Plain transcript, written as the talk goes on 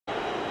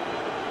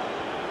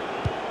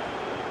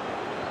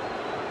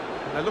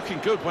They're looking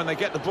good when they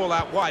get the ball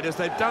out wide, as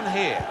they've done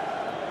here.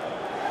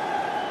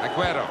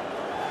 Aguero.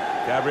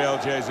 Gabriel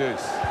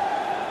Jesus.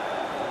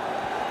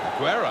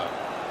 Aguero.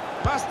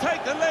 Must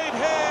take the lead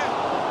here.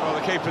 Well,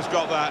 the keeper's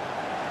got that.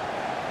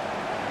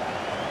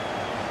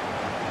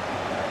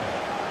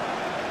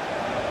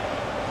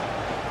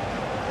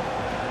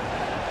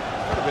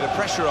 Got a bit of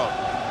pressure on.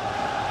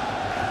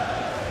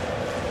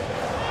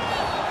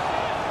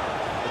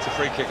 It's a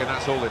free kick, and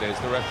that's all it is.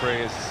 The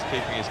referee is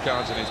keeping his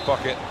cards in his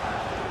pocket.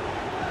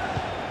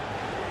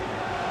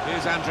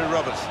 Here's Andrew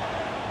Roberts.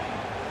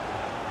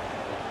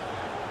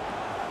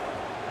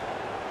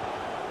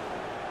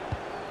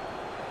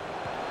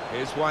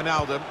 Here's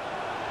Wijnaldum.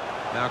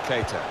 Now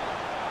Keita.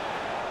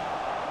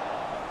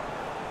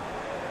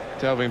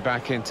 Delving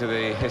back into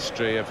the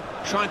history of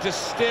trying to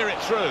steer it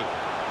through.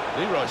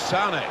 Leroy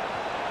Sané.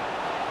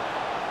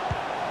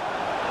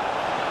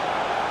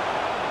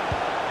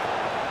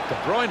 De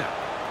Bruyne.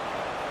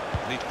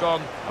 And he's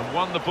gone and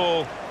won the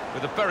ball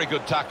with a very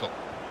good tackle.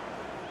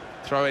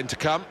 Throw in to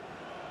come.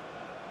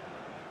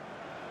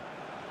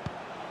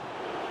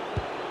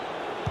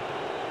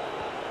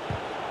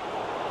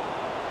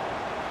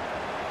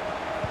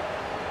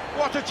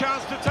 What a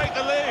chance to take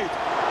the lead.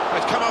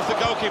 It's come off the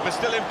goalkeeper,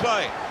 still in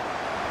play.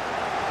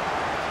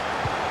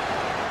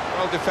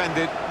 Well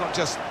defended, not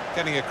just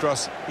getting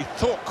across, he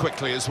thought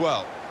quickly as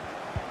well.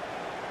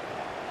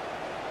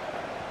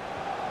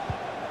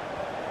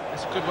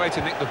 It's a good way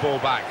to nick the ball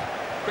back.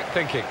 Quick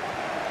thinking.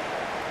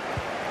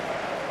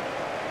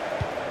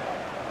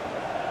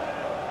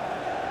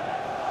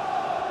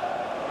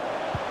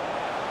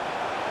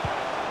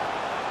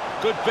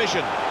 Good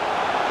vision.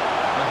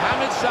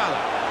 Mohamed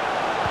Salah.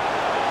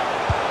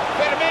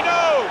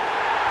 Firmino!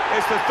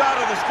 It's the start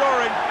of the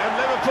scoring, and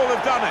Liverpool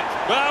have done it.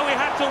 Well, we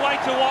had to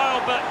wait a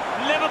while, but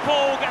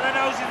Liverpool get their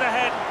noses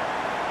ahead.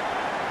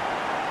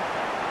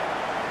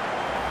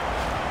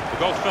 The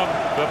goal from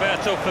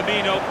Roberto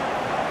Firmino,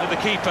 and the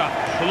keeper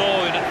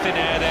clawing at thin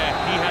air there.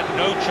 He had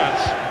no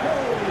chance.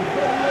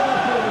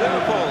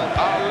 Liverpool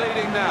are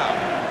leading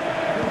now.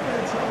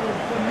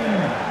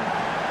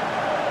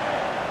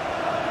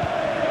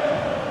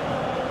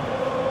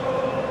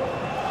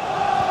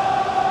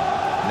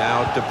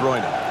 Now De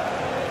Bruyne,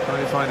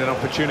 trying to find an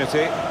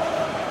opportunity.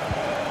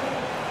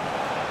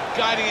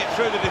 Guiding it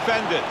through the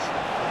defenders.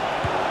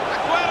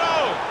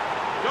 Aguero!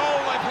 Goal,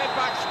 they've hit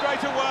back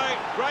straight away.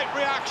 Great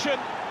reaction.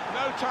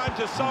 No time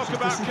to sulk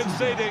about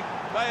conceding.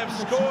 They have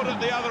scored at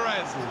the other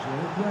end.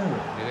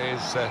 It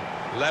is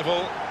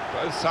level.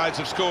 Both sides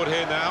have scored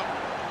here now.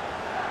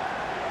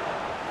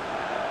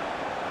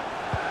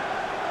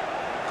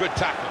 Good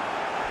tackle.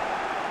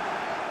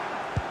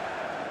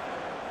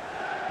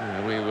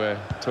 We were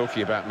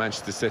talking about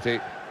Manchester City.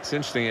 It's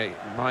interesting,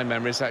 my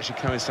memories actually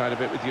coincide a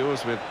bit with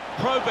yours, with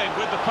probing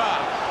with the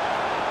pass.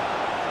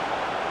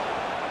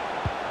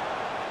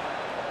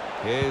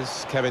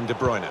 Here's Kevin De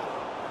Bruyne.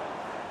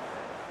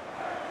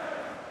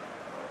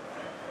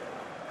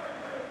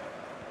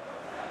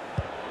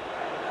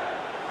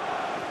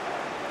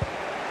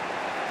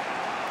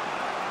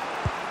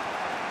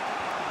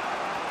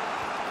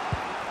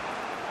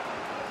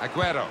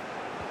 Aguero.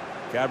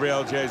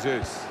 Gabriel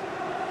Jesus.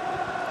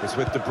 It's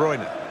with De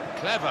Bruyne.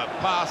 Clever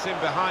pass in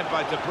behind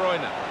by De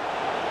Bruyne.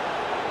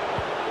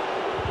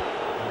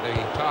 The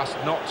pass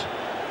not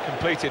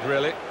completed,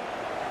 really.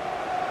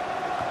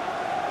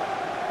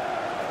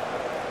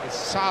 It's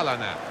Salah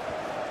now.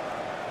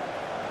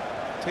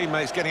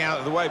 Teammates getting out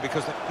of the way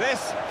because of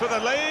this for the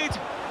lead.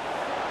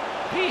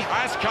 He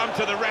has come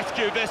to the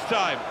rescue this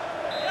time.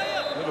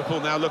 Liverpool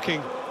now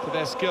looking for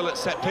their skill at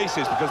set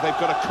pieces because they've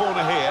got a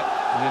corner here,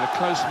 and in a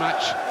close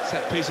match,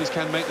 set pieces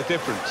can make the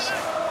difference.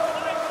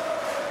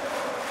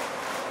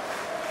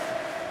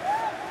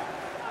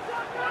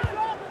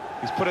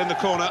 He's put in the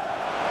corner.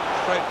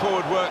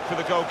 Straightforward work for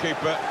the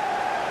goalkeeper.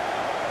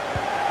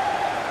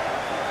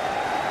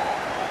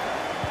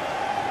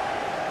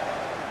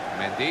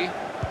 Mendy.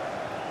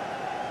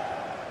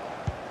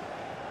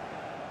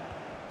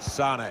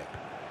 Sané.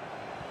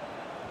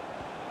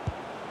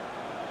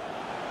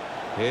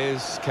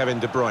 Here's Kevin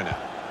De Bruyne.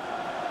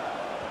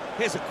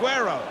 Here's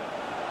Aguero.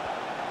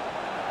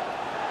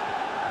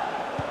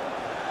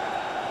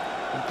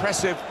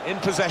 Impressive in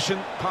possession.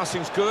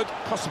 Passing's good,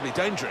 possibly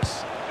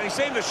dangerous. And he's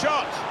seen the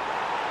shot.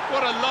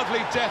 What a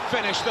lovely death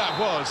finish that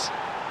was.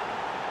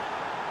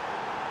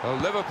 Well,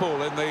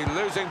 Liverpool in the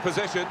losing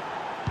position.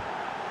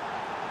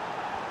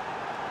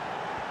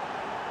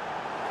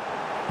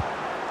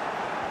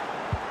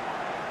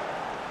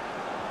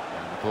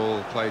 And the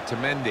ball played to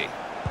Mendy.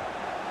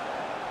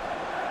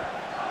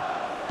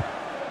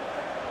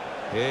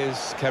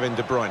 Here's Kevin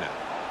De Bruyne.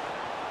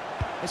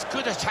 It's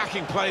good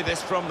attacking play,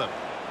 this, from them.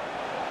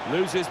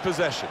 Loses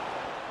possession.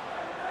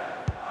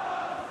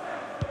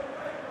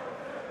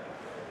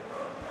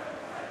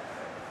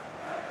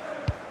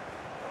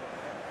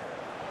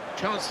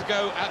 Chance to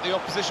go at the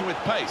opposition with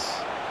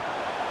pace.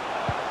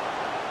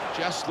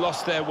 Just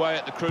lost their way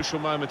at the crucial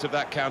moment of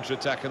that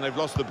counter-attack, and they've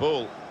lost the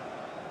ball.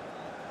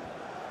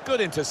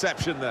 Good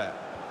interception there.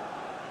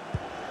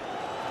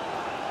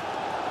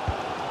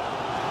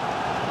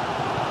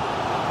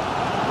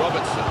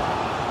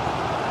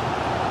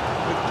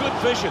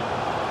 vision.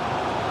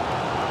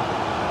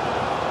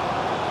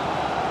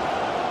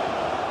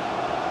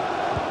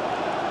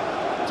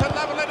 To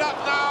level it up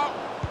now.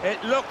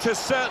 It looked a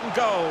certain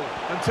goal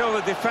until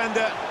the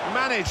defender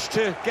managed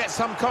to get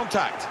some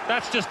contact.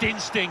 That's just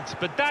instinct,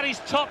 but that is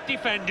top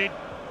defending.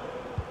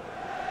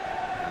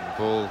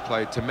 Ball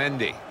played to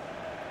Mendy.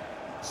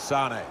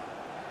 Sane.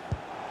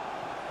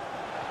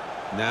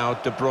 Now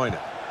De Bruyne.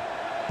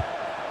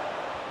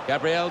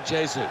 Gabriel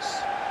Jesus.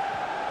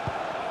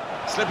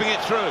 Slipping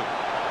it through.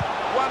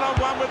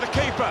 One-on-one with the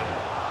keeper.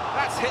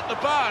 That's hit the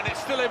bar and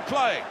it's still in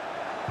play.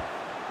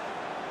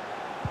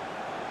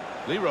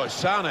 Leroy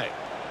Sane.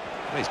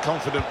 He's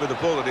confident with the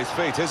ball at his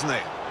feet, isn't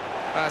he?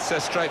 That's a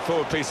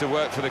straightforward piece of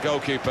work for the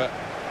goalkeeper.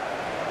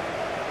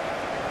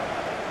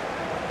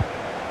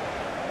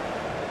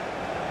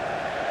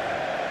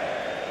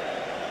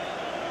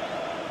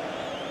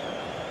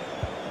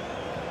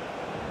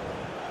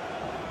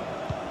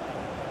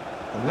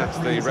 And that's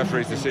the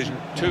referee's decision.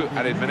 2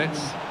 added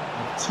minutes.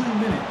 2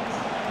 minutes.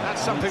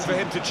 That's something for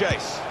him to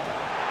chase.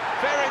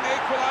 Fearing the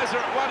equaliser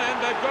at one end,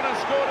 they've gone and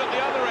scored at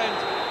the other end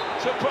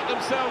to put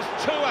themselves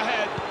 2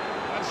 ahead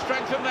and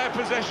strengthen their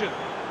possession.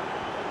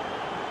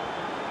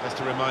 Just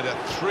a reminder,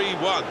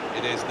 3-1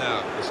 it is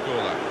now, the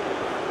scoreline.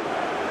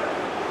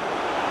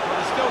 Well,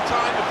 there's still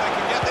time if they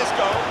can get this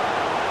goal.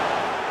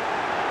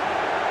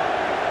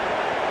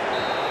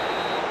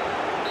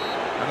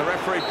 And the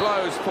referee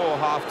blows for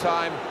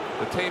half-time.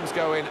 The teams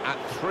go in at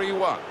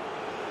 3-1.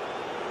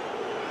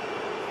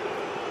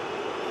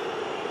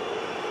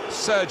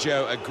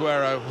 Sergio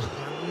Aguero,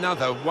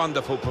 another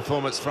wonderful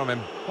performance from him.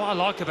 What I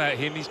like about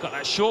him, he's got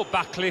that short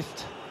back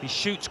lift. He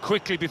shoots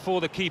quickly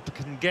before the keeper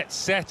can get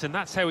set, and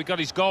that's how he got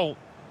his goal.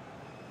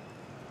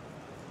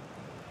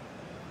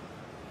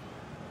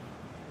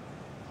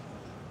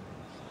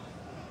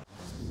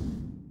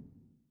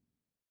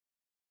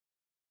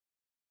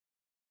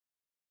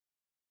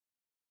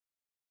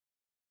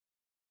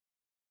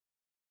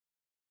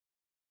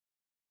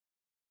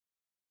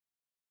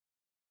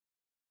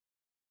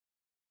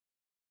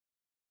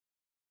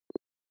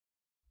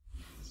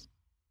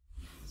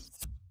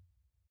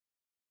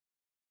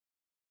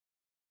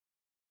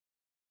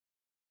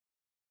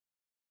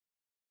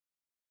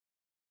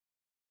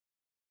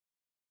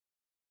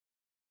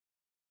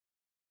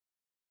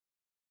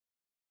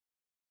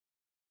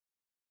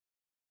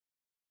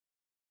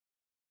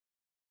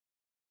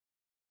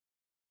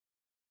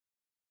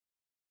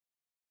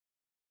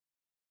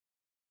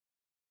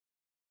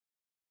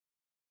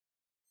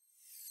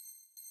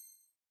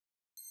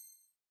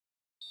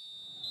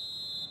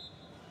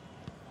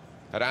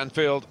 At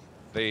Anfield,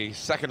 the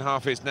second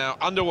half is now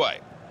underway.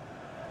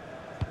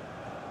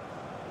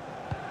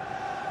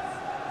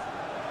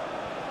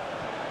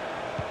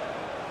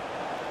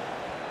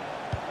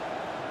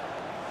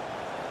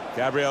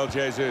 Gabriel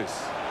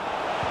Jesus.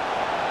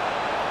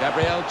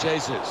 Gabriel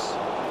Jesus.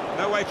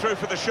 No way through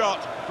for the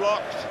shot.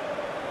 Blocked.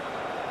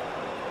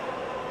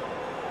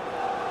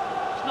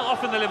 It's not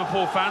often the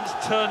Liverpool fans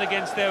turn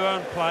against their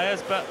own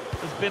players, but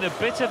there's been a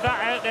bit of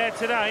that out there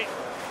today.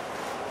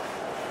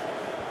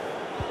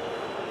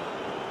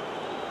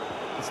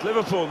 It's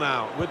Liverpool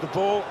now with the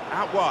ball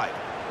out wide.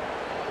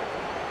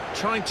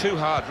 Trying too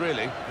hard,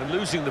 really, and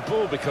losing the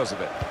ball because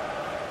of it.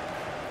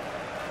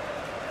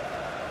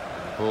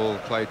 Ball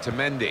played to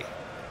Mendy.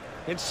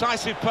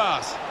 Incisive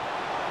pass.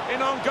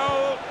 In on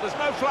goal, there's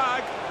no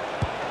flag.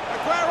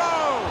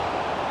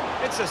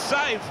 Aguero! It's a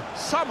save,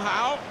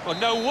 somehow. Well,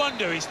 no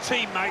wonder his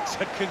teammates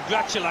had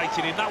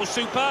congratulated him. That was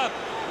superb.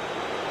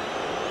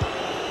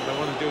 They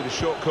want to do the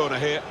short corner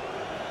here.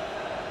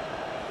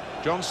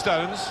 John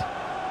Stones.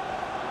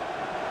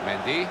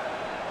 Mendy.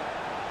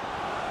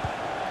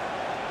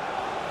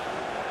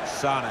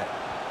 Sane.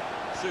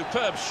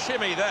 Superb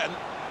shimmy then.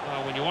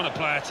 Well, when you want a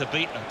player to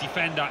beat a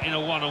defender in a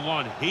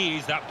one-on-one, he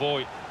is that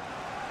boy.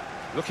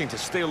 Looking to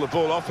steal the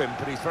ball off him,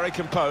 but he's very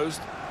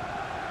composed.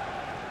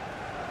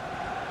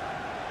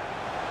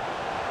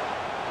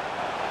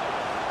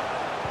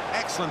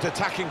 Excellent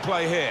attacking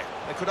play here.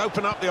 They could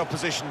open up the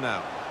opposition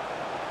now.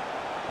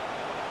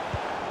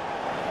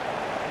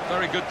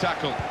 Very good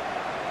tackle.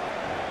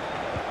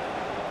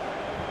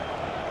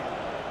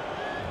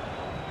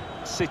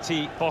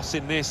 City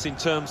bossing this in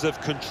terms of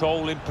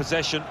controlling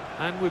possession,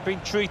 and we've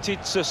been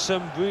treated to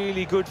some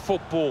really good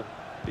football,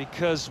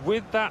 because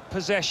with that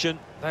possession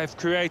they've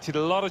created a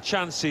lot of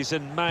chances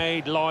and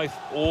made life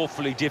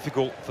awfully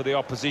difficult for the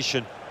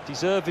opposition.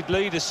 Deserved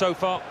leaders so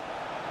far.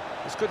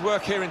 There's good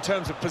work here in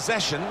terms of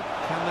possession.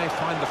 Can they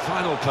find the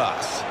final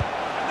pass?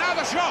 And now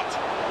the shot!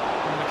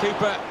 And the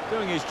keeper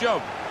doing his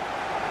job.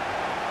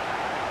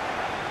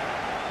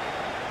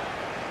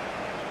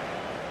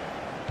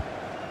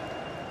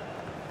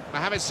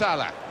 Mohamed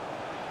Salah.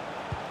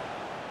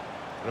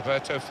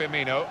 Roberto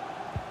Firmino.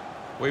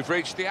 We've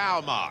reached the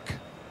hour mark.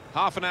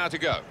 Half an hour to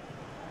go.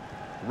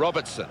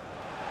 Robertson.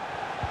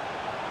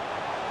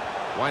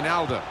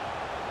 Wijnaldum.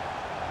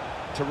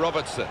 To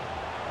Robertson.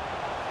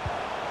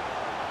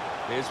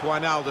 Here's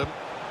Wijnaldum.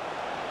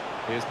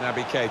 Here's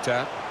Naby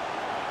Keita.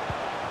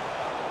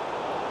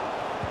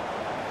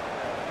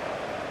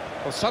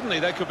 Well, suddenly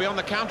they could be on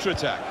the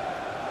counter-attack.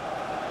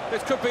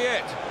 This could be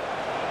it.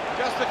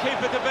 Just the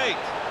keeper to beat.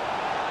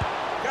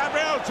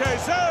 Gabriel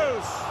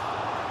Jesus!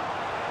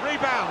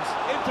 Rebounds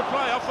into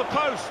play off the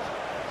post.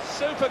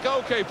 Super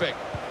goalkeeping.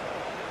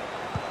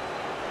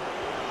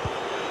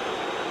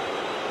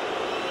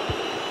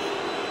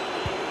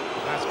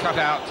 That's cut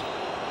out.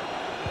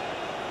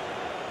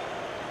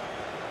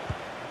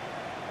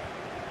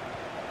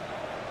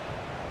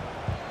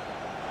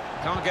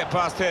 Can't get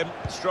past him.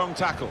 Strong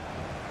tackle.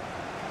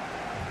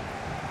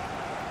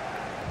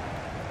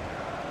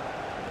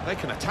 They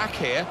can attack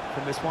here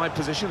from this wide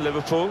position,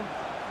 Liverpool.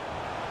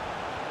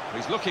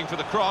 He's looking for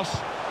the cross.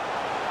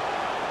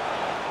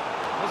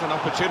 There's an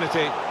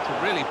opportunity to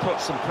really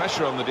put some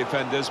pressure on the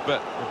defenders,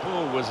 but the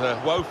ball was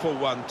a woeful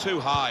one, too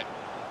high.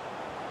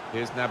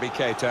 Here's Naby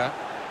Keita.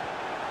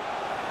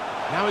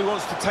 Now he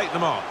wants to take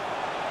them on.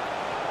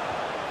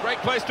 Great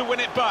place to win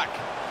it back.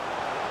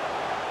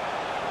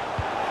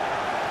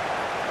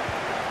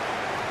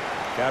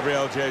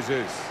 Gabriel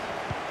Jesus.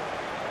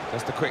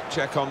 Just a quick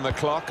check on the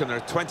clock, and there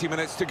are 20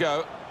 minutes to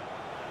go.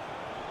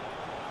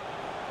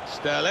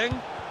 Sterling.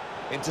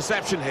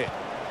 Interception here.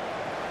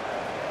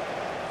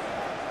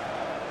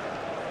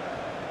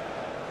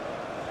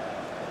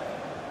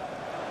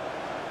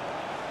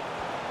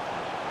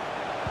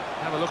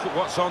 Have a look at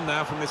what's on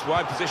now from this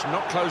wide position,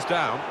 not closed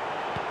down.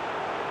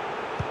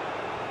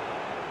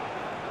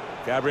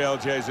 Gabriel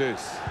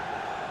Jesus.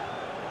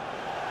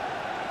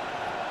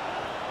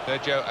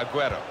 Sergio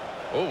Aguero.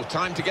 Oh,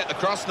 time to get the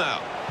cross now.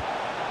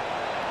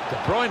 De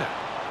Bruyne.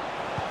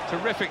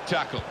 Terrific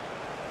tackle.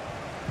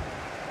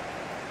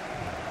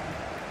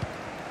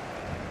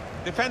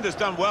 Defender's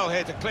done well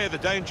here to clear the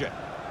danger.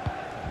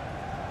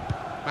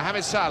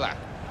 Mohamed Salah.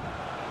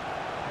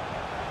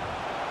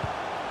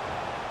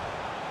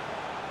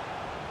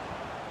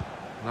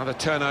 Another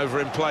turnover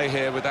in play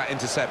here with that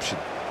interception.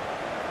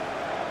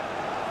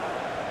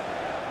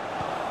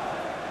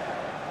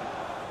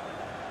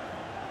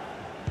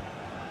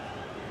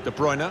 De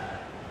Bruyne.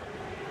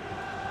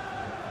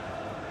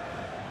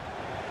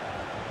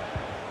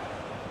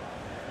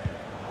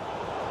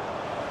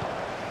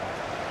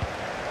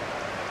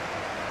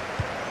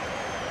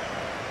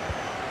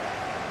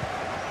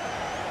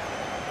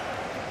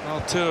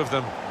 Well, two of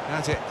them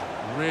at it,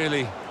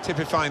 really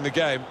typifying the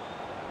game.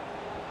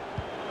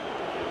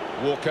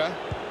 Walker.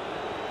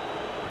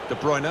 De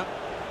Bruyne.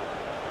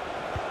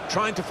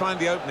 Trying to find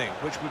the opening,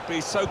 which would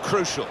be so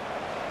crucial.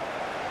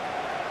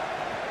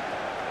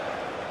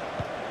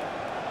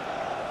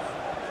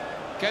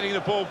 Getting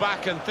the ball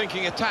back and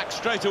thinking attack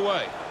straight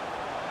away.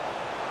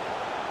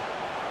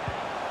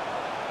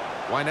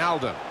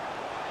 Wijnaldum.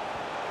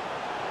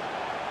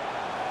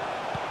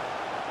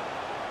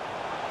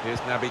 Here's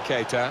Naby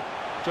Keita.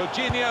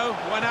 Jorginho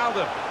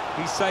Wijnaldum.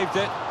 He saved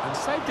it, and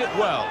saved it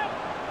well.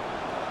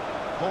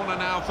 Corner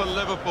now for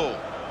Liverpool.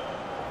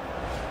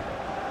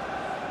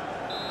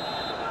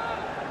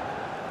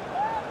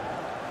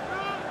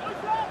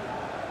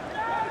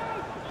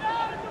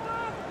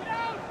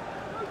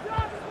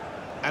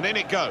 And in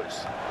it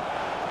goes.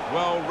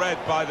 Well read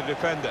by the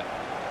defender.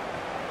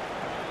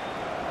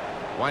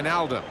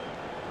 Wijnaldum.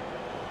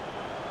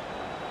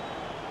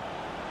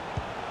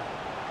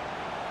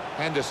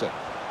 Henderson.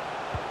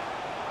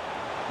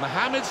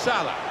 Mohamed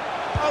Salah.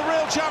 A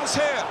real chance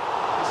here.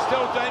 It's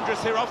still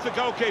dangerous here off the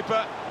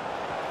goalkeeper.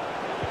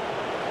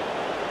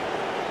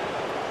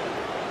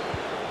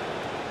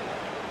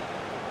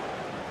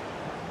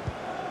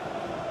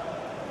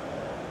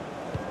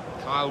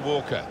 Kyle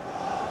Walker.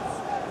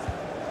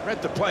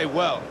 Read the play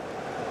well.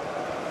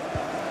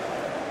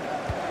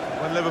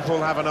 When Liverpool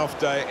have an off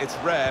day, it's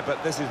rare,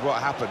 but this is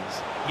what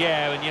happens.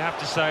 Yeah, and you have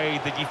to say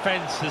the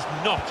defence has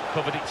not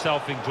covered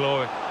itself in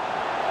glory.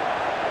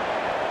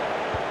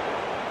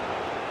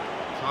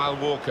 Kyle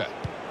Walker.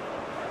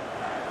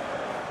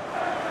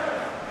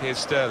 Here's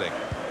Sterling.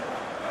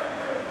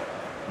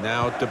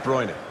 Now De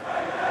Bruyne.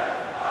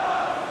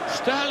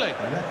 Sterling!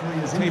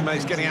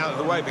 Teammates getting out of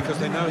the way because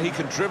they know he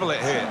can dribble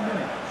it here.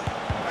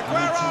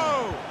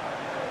 Aguero!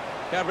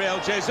 Gabriel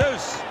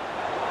Jesus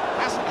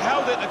hasn't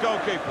held it, the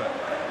goalkeeper.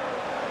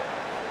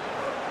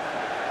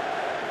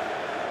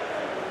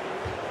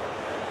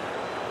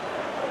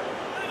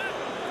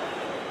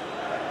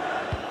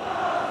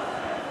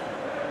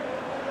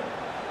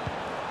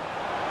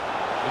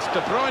 It's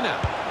De Bruyne.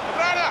 De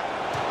Bruyne!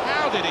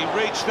 How did he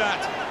reach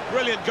that?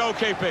 Brilliant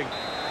goalkeeping.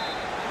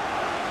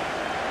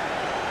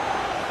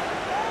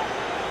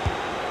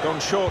 Gone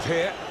short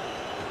here.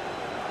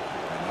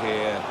 And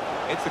here,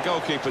 it's the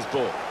goalkeeper's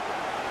ball.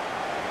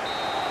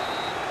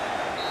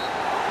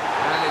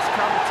 And it's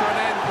come to an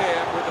end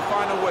here with the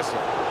final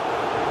whistle.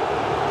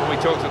 We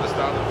talked at the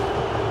start of